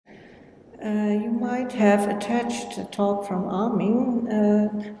You might have attached a talk from Armin,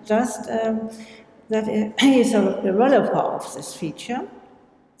 that he is a developer of this feature.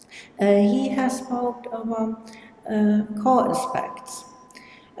 He has spoke about core aspects.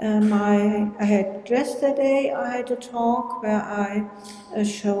 Yesterday I had a talk where I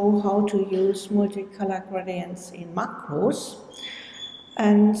show how to use multicolor gradients in macros.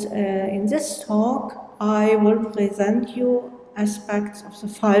 And in this talk, I will present you aspects of the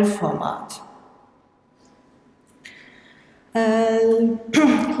file format.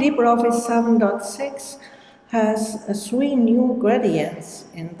 LibreOffice 7.6 has 3 new gradients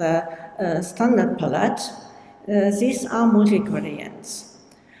in the standard palette. These are multi-gradients.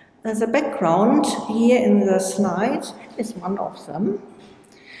 The background here in the slide is one of them.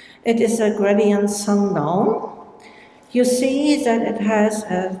 It is a gradient sundown. You see that it has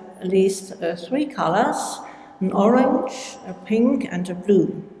at least 3 colors, an orange, a pink, and a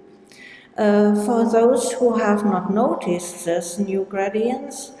blue. For those who have not noticed these new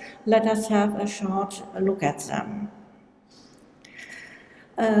gradients, let us have a short look at them.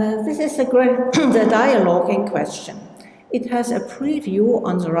 This is the dialogue in question. It has a preview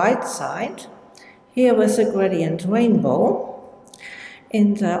on the right side, here with the gradient rainbow.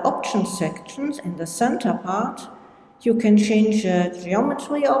 In the options sections, in the center part, you can change the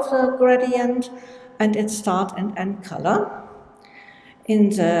geometry of the gradient and its start and end color. In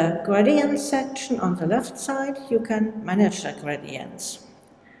the gradient section on the left side, you can manage the gradients.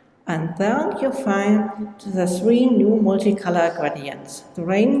 And there you find the 3 new multicolor gradients, the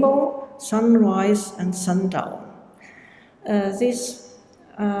rainbow, sunrise, and sundown. These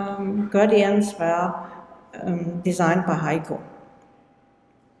gradients were designed by Heiko.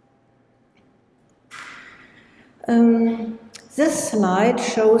 This slide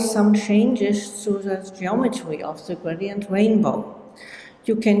shows some changes to the geometry of the gradient rainbow.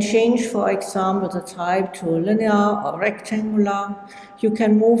 You can change, for example, the type to linear or rectangular. You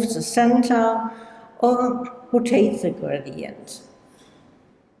can move the center or rotate the gradient.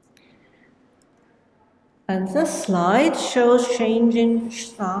 And this slide shows changing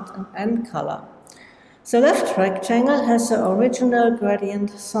start and end color. The left rectangle has the original gradient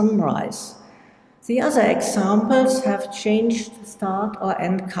sunrise. The other examples have changed start or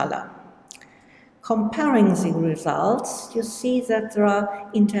end color. Comparing the results, you see that there are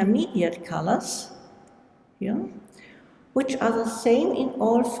intermediate colors here, which are the same in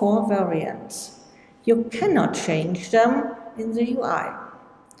all 4 variants. You cannot change them in the UI.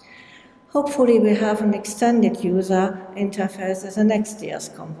 Hopefully we have an extended user interface at the next year's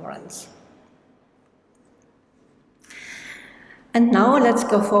conference. And now let's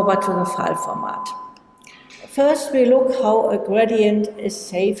go forward to the file format. First, we look how a gradient is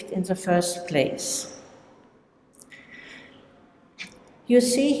saved in the first place. You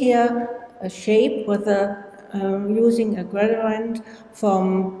see here a shape with using a gradient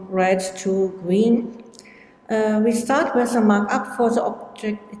from red to green. We start with a markup for the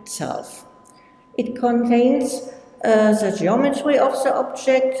object itself. It contains the geometry of the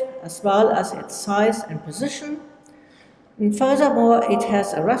object as well as its size and position. And furthermore, it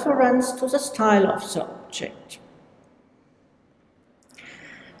has a reference to the style of the object.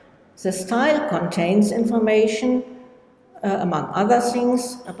 The style contains information, among other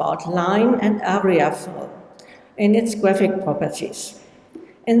things, about line and area fill in its graphic properties.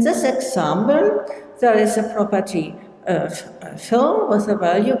 In this example, there is a property fill with a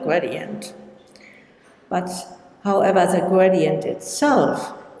value gradient. But, however, the gradient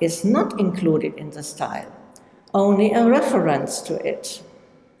itself is not included in the style, only a reference to it.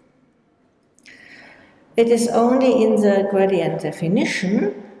 It is only in the gradient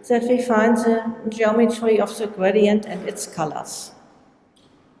definition that we find the geometry of the gradient and its colors.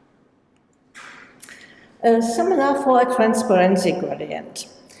 Similar for a transparency gradient.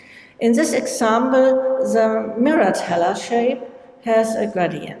 In this example, the mirror teller shape has a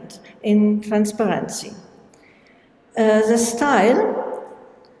gradient in transparency. The style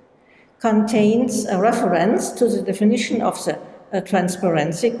contains a reference to the definition of the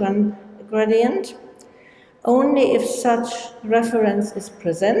transparency gradient. Only if such reference is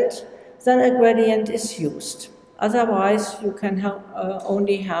present, then a gradient is used. Otherwise, you can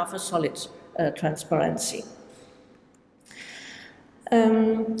only have a solid transparency.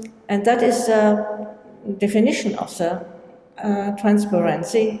 And that is the definition of the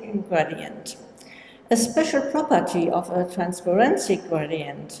transparency gradient. A special property of a transparency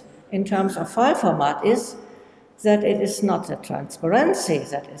gradient in terms of file format is that it is not the transparency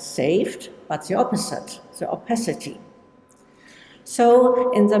that is saved, but the opposite, the opacity.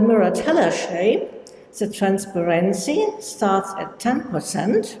 So in the mirror teller shape, the transparency starts at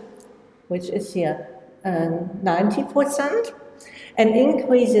 10%, which is here 90%, and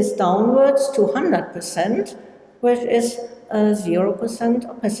increases downwards to 100%, which is 0%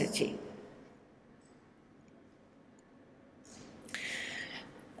 opacity.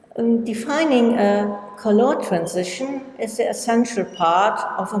 Defining a color transition is the essential part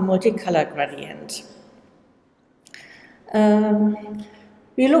of a multicolor gradient.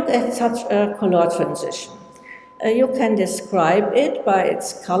 We look at such a color transition. You can describe it by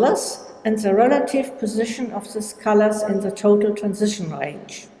its colors and the relative position of these colors in the total transition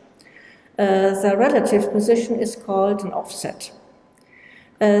range. The relative position is called an offset.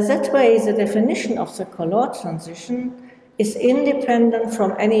 That way, the definition of the color transition is independent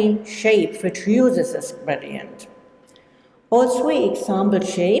from any shape which uses this gradient. All three example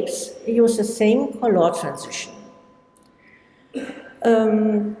shapes use the same color transition.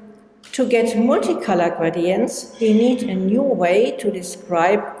 To get multicolor gradients, we need a new way to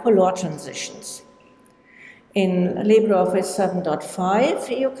describe color transitions. In LibreOffice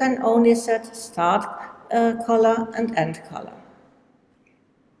 7.5, you can only set start color and end color.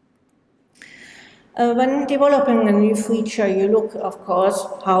 When developing a new feature, you look, of course,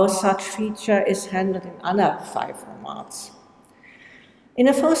 how such feature is handled in other file formats. In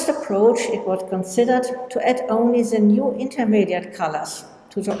a first approach, it was considered to add only the new intermediate colors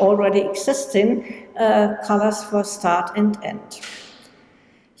to the already existing colors for start and end.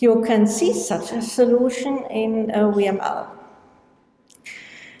 You can see such a solution in VML.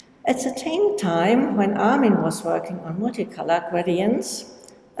 At the same time, when Armin was working on multicolor gradients,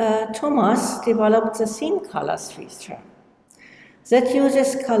 Thomas developed the theme colors feature that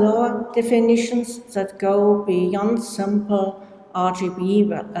uses color definitions that go beyond simple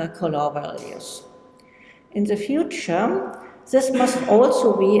RGB color values. In the future, this must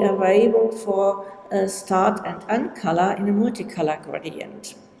also be available for start and end color in a multicolor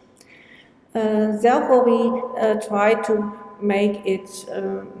gradient. Therefore, we try to make it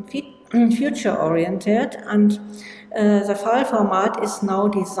future-oriented, and the file format is now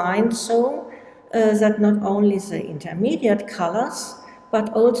designed so that not only the intermediate colors,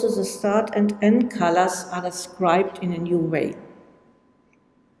 but also the start and end colors are described in a new way.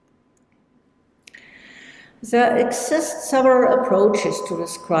 There exist several approaches to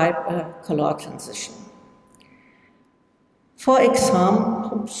describe a color transition. For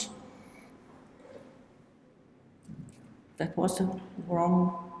example, that was a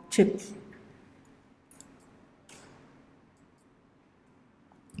wrong tip.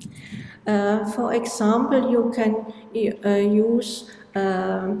 For example, you can use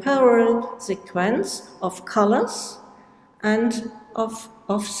a parallel sequence of colors and of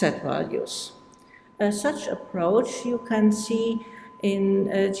offset values. Such approach you can see in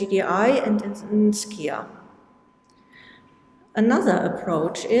GDI and in Skia. Another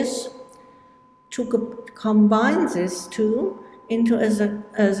approach is to combine these two into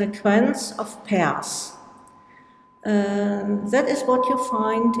a sequence of pairs. That is what you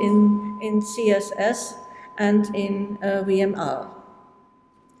find in CSS and in VML.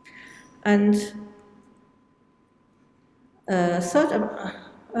 And third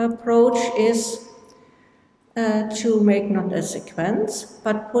approach is to make not a sequence,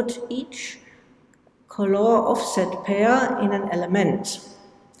 but put each color offset pair in an element.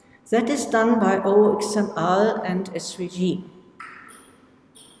 That is done by OXML and SVG.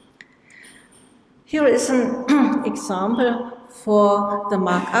 Here is an example for the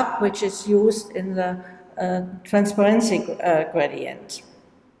markup which is used in the transparency gradient.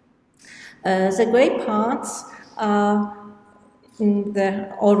 The gray parts are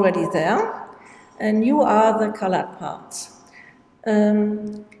already there, and you are the colored parts.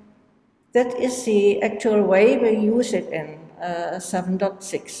 That is the actual way we use it in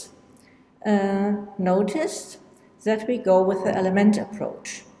 7.6. Notice that we go with the element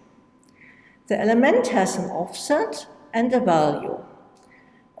approach. The element has an offset and a value.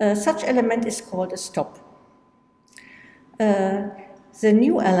 Such element is called a stop. The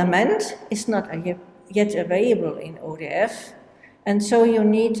new element is not yet available in ODF, and so you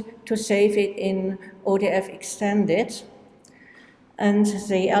need to save it in ODF extended, and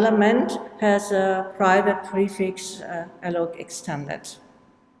the element has a private prefix alloc extended.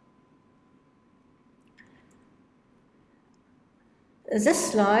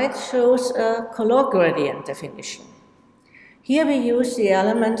 This slide shows a color gradient definition. Here we use the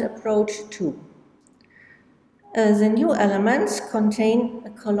element approach too. The new elements contain a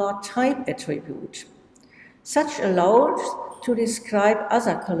color type attribute. Such allows to describe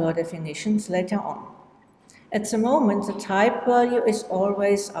other color definitions later on. At the moment, the type value is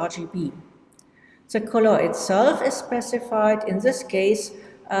always RGB. The color itself is specified, in this case,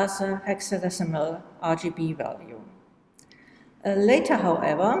 as a hexadecimal RGB value. Later,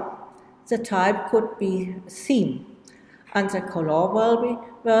 however, the type could be a theme, and the color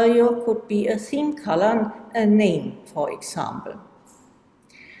value could be a theme color, a name, for example.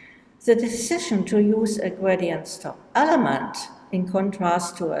 The decision to use a gradient stop element in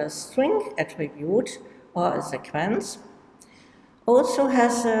contrast to a string attribute or a sequence also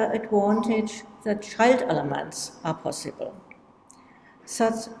has the advantage that child elements are possible.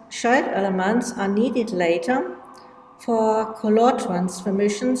 Such child elements are needed later for color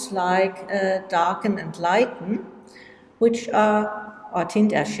transformations like darken and lighten, which are, or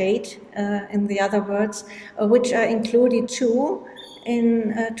tint or shade in the other words, which are included too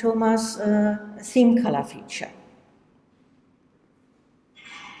in Thomas' theme color feature.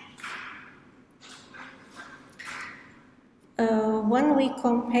 When we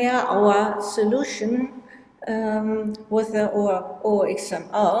compare our solution with the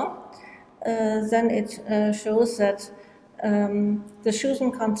OXML, then it shows that the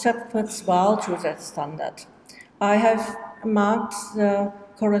chosen concept fits well to that standard. I have marked the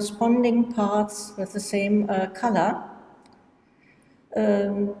corresponding parts with the same color.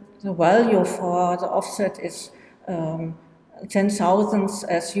 The value for the offset is 10 thousandths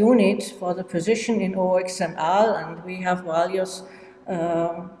as unit for the position in OXML, and we have values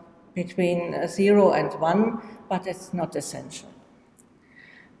between 0 and 1, but it's not essential.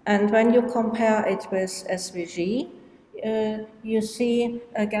 And when you compare it with SVG, you see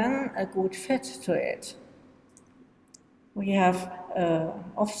again a good fit to it. We have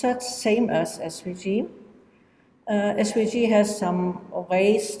offsets same as SVG. SVG has some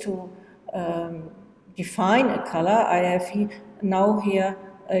ways to define a color. I have now here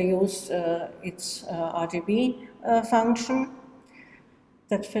used its RGB function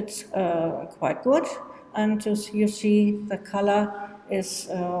that fits quite good. And you see the color is,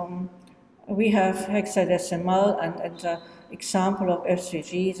 we have hexadecimal, and in the example of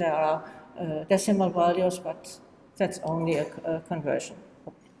SVG there are decimal values, but that's only a conversion.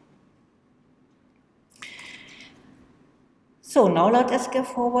 So now let us go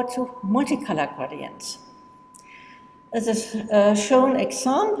forward to multicolor gradients. As the shown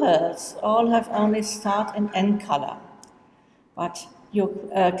examples all have only start and end color, but you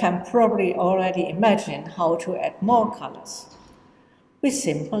can probably already imagine how to add more colors. We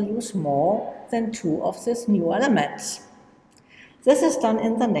simply use more than 2 of these new elements. This is done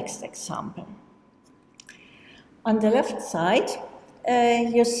in the next example. On the left side,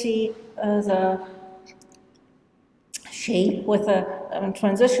 you see the shape with a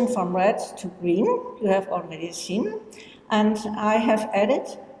transition from red to green, you have already seen, and I have added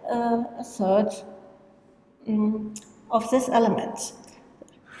a third of these elements.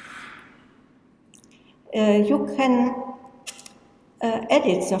 You can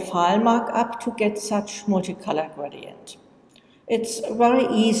edit the file markup to get such multicolor gradient. It's very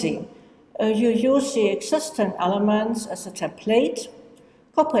easy. You use the existing elements as a template,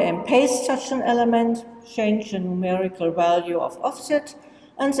 copy and paste such an element, change the numerical value of offset,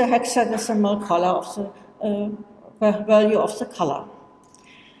 and the hexadecimal color of the value of the color.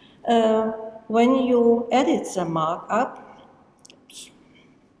 When you edit the markup,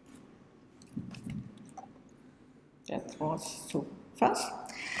 that was too fast.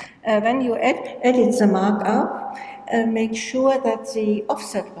 When you edit the markup, make sure that the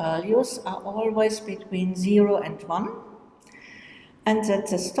offset values are always between 0 and 1, and that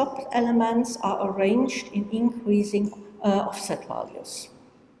the stopped elements are arranged in increasing offset values.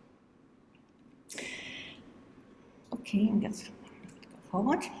 Okay, let's go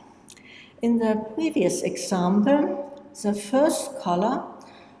forward. In the previous example, the first color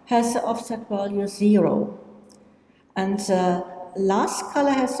has the offset value 0, and the last color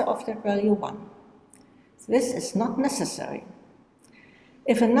has the offset value 1. This is not necessary.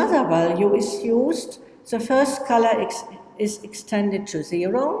 If another value is used, the first color is extended to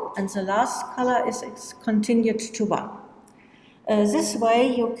 0, and the last color is continued to 1. This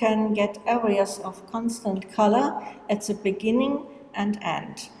way you can get areas of constant color at the beginning and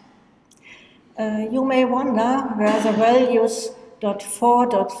end. You may wonder where the values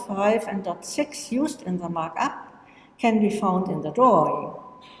 .4, .5, and .6 used in the markup can be found in the drawing.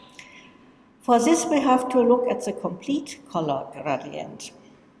 For this we have to look at the complete color gradient.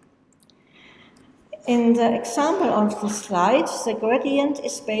 In the example on the slide, the gradient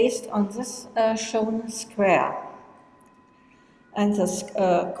is based on this shown square. And this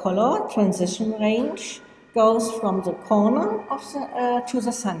color transition range goes from the corner of to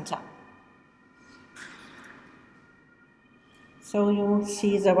the center. So you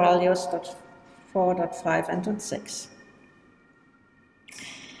see the values .4, .5, and .6.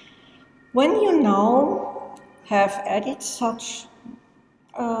 When you now have added such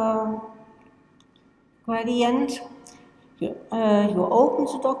gradient, you open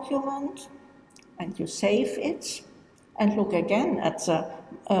the document and you save it and look again at the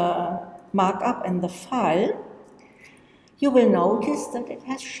markup in the file, you will notice that it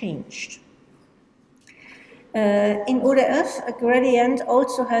has changed. In ODF, a gradient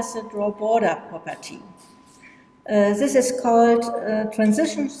also has a draw border property. This is called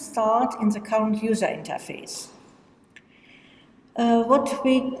transition start in the current user interface. What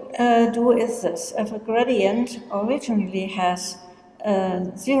we do is this. If a gradient originally has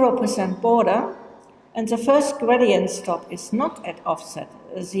 0% border, and the first gradient stop is not at offset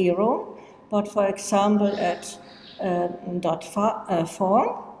 0, but for example at dot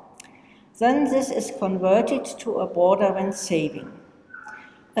 4, then this is converted to a border when saving.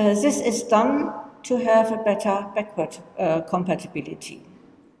 This is done to have a better backward compatibility.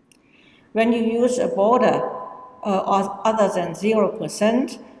 When you use a border other than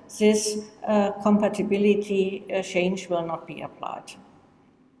 0%, this compatibility change will not be applied.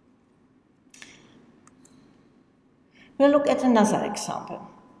 We'll look at another example.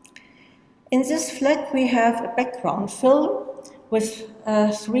 In this flag we have a background fill with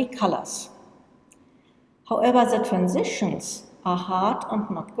 3 colors. However, the transitions are hard and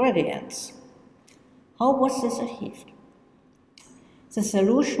not gradients. How was this achieved? The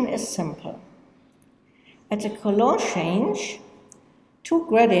solution is simple. At a color change, 2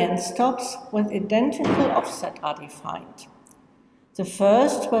 gradient stops with identical offset are defined. The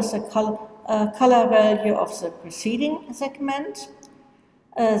first was the color value of the preceding segment.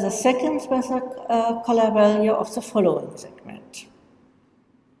 The second was the color value of the following segment.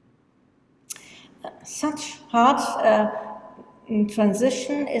 Such hard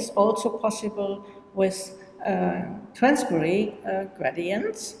transition is also possible with transparent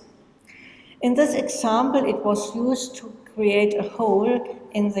gradients. In this example, it was used to create a hole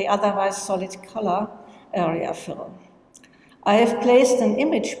in the otherwise solid color area fill. I have placed an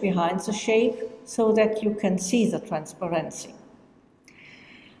image behind the shape so that you can see the transparency.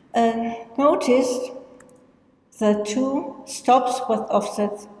 Notice the 2 stops with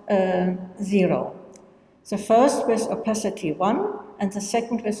offset 0. The first with opacity 1 and the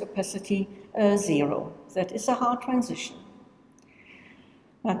second with opacity 0. That is a hard transition.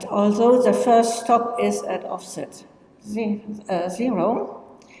 But although the first stop is at offset 0,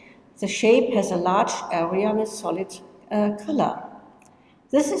 the shape has a large area with solid color.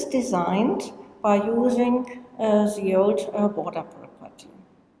 This is designed by using the old border property.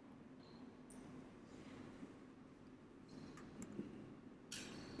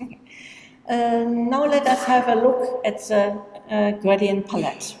 Okay. Now let us have a look at the gradient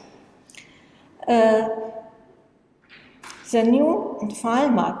palette. The new file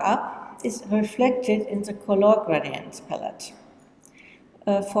markup is reflected in the color gradients palette.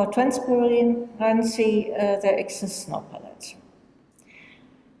 For transparency, there exists no palette.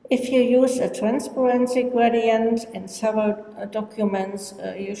 If you use a transparency gradient in several documents,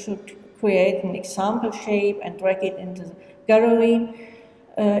 you should create an example shape and drag it into the gallery.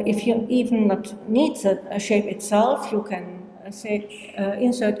 If you even not need the shape itself, you can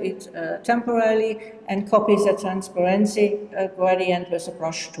insert it temporarily and copy the transparency gradient with a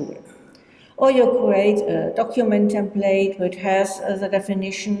brush tool. Or you create a document template which has the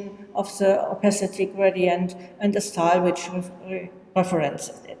definition of the opacity gradient and the style which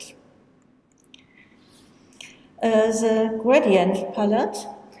references it. The gradient palette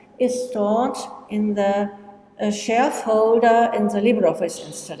is stored in the share folder in the LibreOffice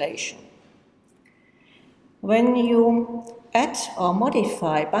installation. When you add or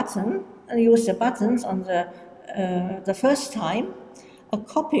modify button and use the buttons on the first time, a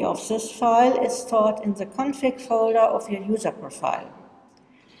copy of this file is stored in the config folder of your user profile.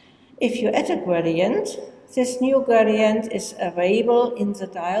 If you add a gradient, this new gradient is available in the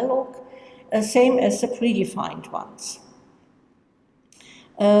dialog, same as the predefined ones.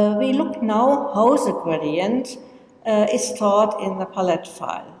 We look now how the gradient is stored in the palette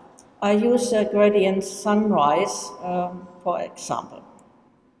file. I use the gradient sunrise, for example.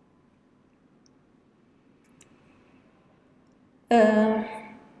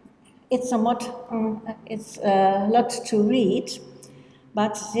 It's a lot to read,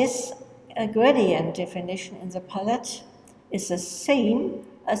 but this gradient definition in the palette is the same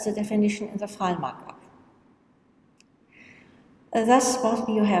as the definition in the file markup. Thus, what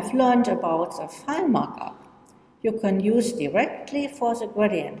you have learned about the file markup, you can use directly for the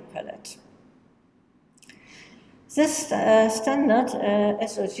gradient palette. This standard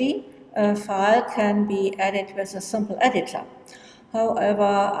SOG file can be added with a simple editor. However,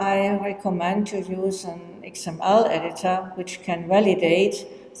 I recommend to use an XML editor which can validate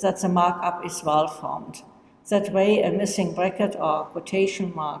that the markup is well formed. That way a missing bracket or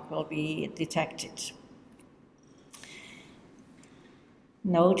quotation mark will be detected.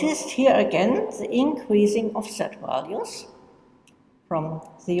 Notice here again the increasing offset values from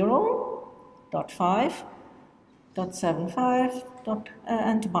 0, 0.5, 0.75,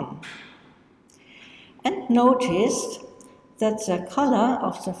 and 1. And notice that the color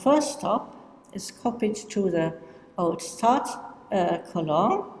of the first stop is copied to the old start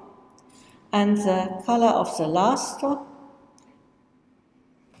color, and the color of the last stop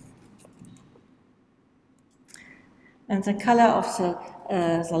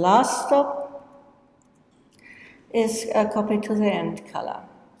is copied to the end color.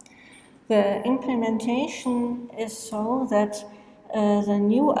 The implementation is so that the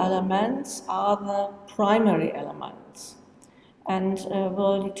new elements are the primary elements and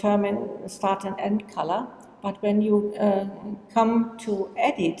will determine start and end color. But when you come to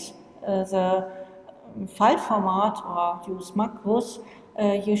edit the file format or use macros,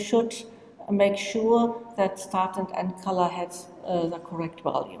 you should make sure that start and end color has the correct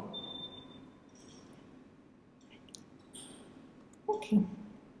value. Okay,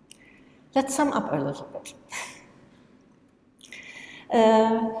 let's sum up a little bit.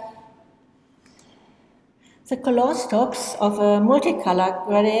 The color stops of a multicolor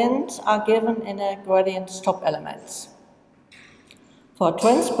gradient are given in a gradient stop elements. For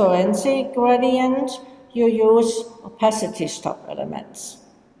transparency gradient, you use opacity stop elements.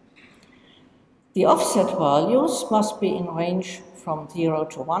 The offset values must be in range from 0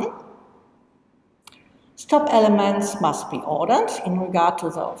 to 1. Stop elements must be ordered in regard to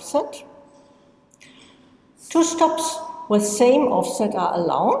the offset. 2 stops with same offset are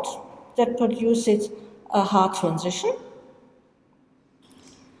allowed. That produces a hard transition.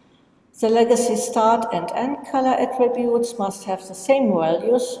 The legacy start and end color attributes must have the same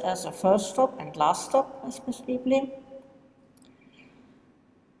values as the first stop and last stop, respectively.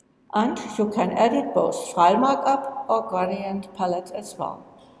 And you can edit both file markup or gradient palette as well.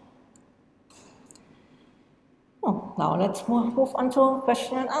 Oh, now let's move on to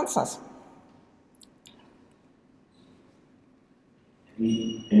question and answers.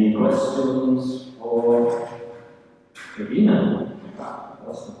 Any questions for Regina?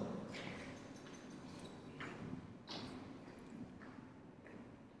 Awesome.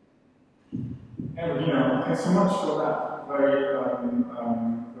 Hey, Regina, thanks so much for that very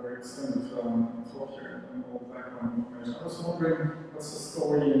extended talk here and all the background information. I was wondering, what's the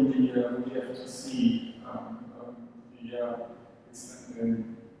story in the FTC,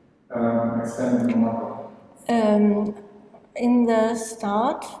 extending the markup? In the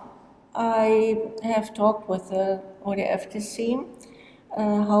start, I have talked with the FTC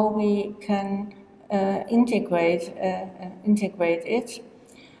how we can integrate it,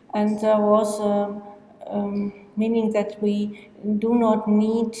 and there was meaning that we do not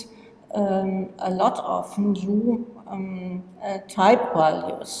need a lot of new type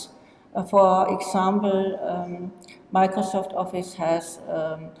values. For example, Microsoft Office has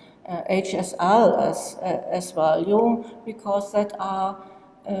HSL as value, because that are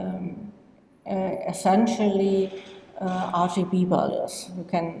essentially RGB values. You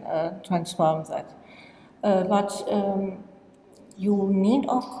can transform that. But you need,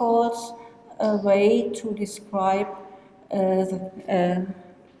 of course, a way to describe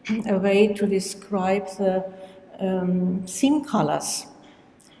the theme colors,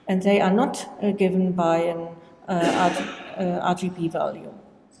 and they are not given by an RGB value.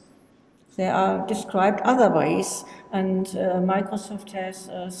 They are described other ways, and Microsoft has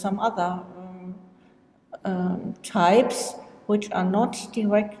some other types which are not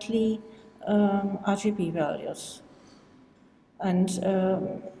directly RGB values. And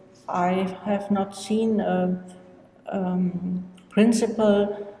I have not seen a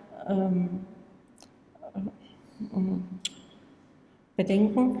principal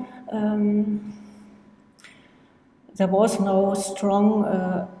Bedenken. There was no strong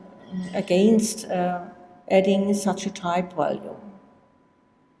against adding such a type value.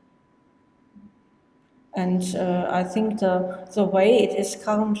 And I think the way it is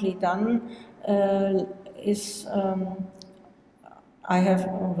currently done is, I have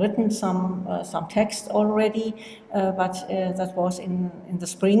written some text already, but that was in the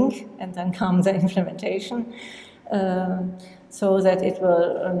spring, and then come the implementation, so that it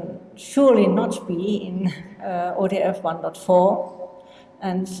will surely not be in ODF 1.4.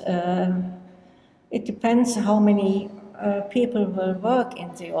 And it depends how many people will work in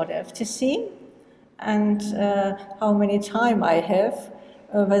the ODFTC, and how many time I have,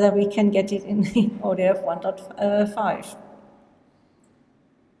 whether we can get it in the ODF 1.5.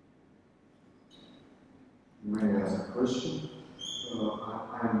 May I ask a question?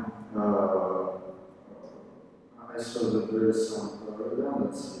 I saw that there is some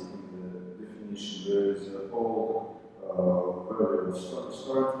redundancy in the definition. There is an old variable start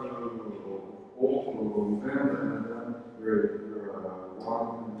value of all event, and then there are 1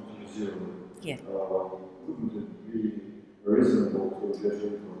 and 0. Yeah. Wouldn't it be reasonable to get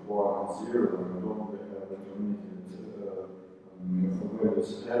rid of 1 and 0 and only have intermediate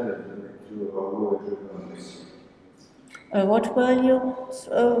values added to avoid redundancy? What values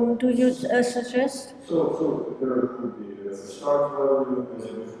do you suggest? So there could be a start value as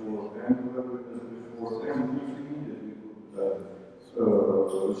before, end value as before, and intermediate we could add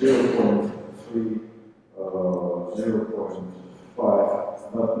 0.3, 0.5,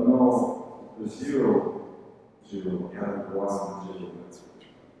 but no 0, 0, and 1, 0.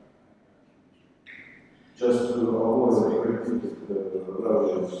 Just to avoid repeated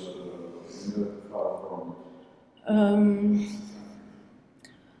values in the file format.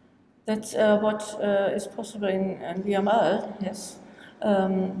 That's what is possible in VML, yes.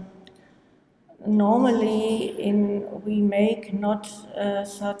 Normally, we make not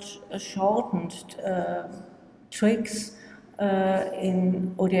such shortened tricks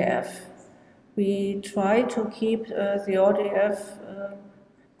in ODF. We try to keep the ODF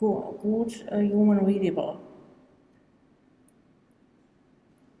good human readable.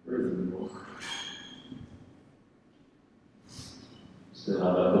 Reasonable. Still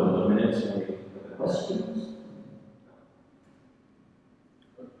have a couple of minutes for the questions.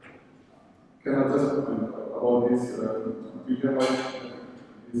 Can I just about this? We have like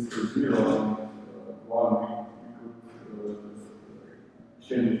this 0 and 1. We could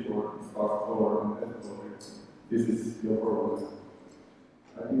change it for start color and end color. This is your problem.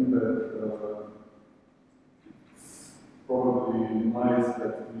 I think that it's probably nice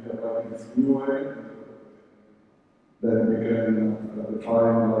that we have like this new way. Then we can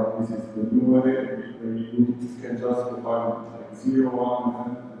define like this is the new way, and you can just define like 0,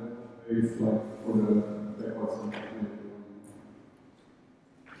 1, and it's like for the backwards compatibility.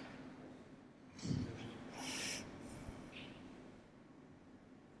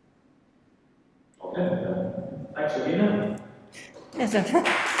 Okay. Thanks, Regina. Yes,